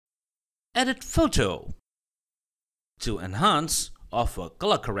Edit photo. To enhance or for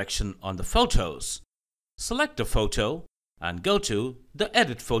color correction on the photos, select the photo and go to the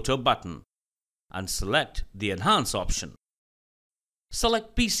Edit Photo button and select the Enhance option.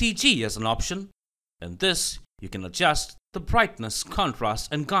 Select PCG as an option. In this, you can adjust the brightness,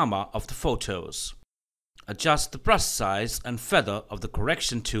 contrast and gamma of the photos. Adjust the brush size and feather of the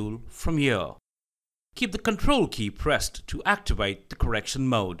correction tool from here. Keep the Control key pressed to activate the correction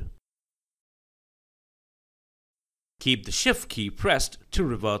mode. Keep the Shift key pressed to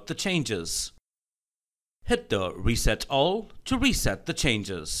revert the changes. Hit the Reset All to reset the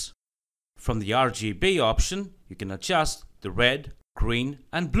changes. From the RGB option, you can adjust the red, green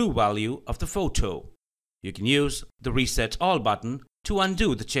and blue value of the photo. You can use the Reset All button to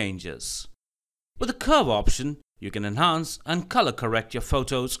undo the changes. With the Curve option, you can enhance and color correct your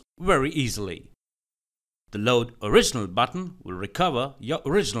photos very easily. The Load Original button will recover your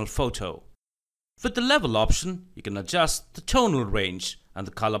original photo. With the Level option, you can adjust the tonal range and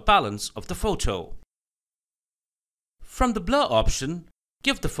the color balance of the photo. From the Blur option,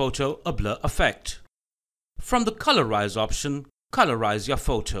 give the photo a blur effect. From the Colorize option, colorize your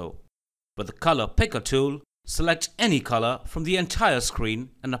photo. With the Color Picker tool, select any color from the entire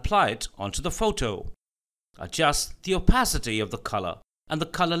screen and apply it onto the photo. Adjust the opacity of the color and the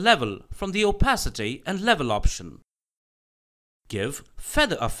color level from the Opacity and Level option. Give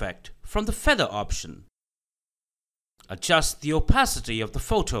Feather effect from the Feather option. Adjust the opacity of the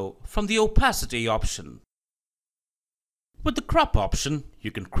photo from the Opacity option. With the Crop option,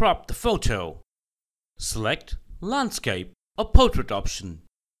 you can crop the photo. Select Landscape or Portrait option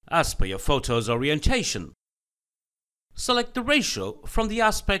as per your photo's orientation. Select the Ratio from the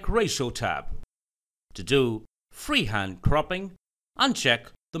Aspect Ratio tab. To do freehand cropping, uncheck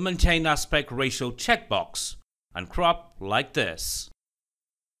the Maintain Aspect Ratio checkbox and crop like this.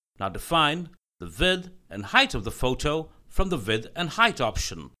 Now define the width and height of the photo from the Width and Height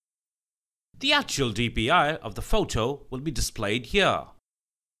option. The actual DPI of the photo will be displayed here.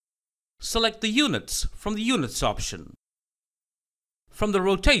 Select the Units from the Units option. From the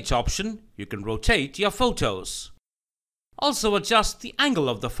Rotate option, you can rotate your photos. Also adjust the angle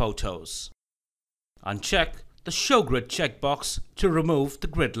of the photos. Uncheck the Show Grid checkbox to remove the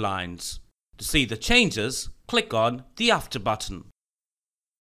grid lines. To see the changes, click on the After button.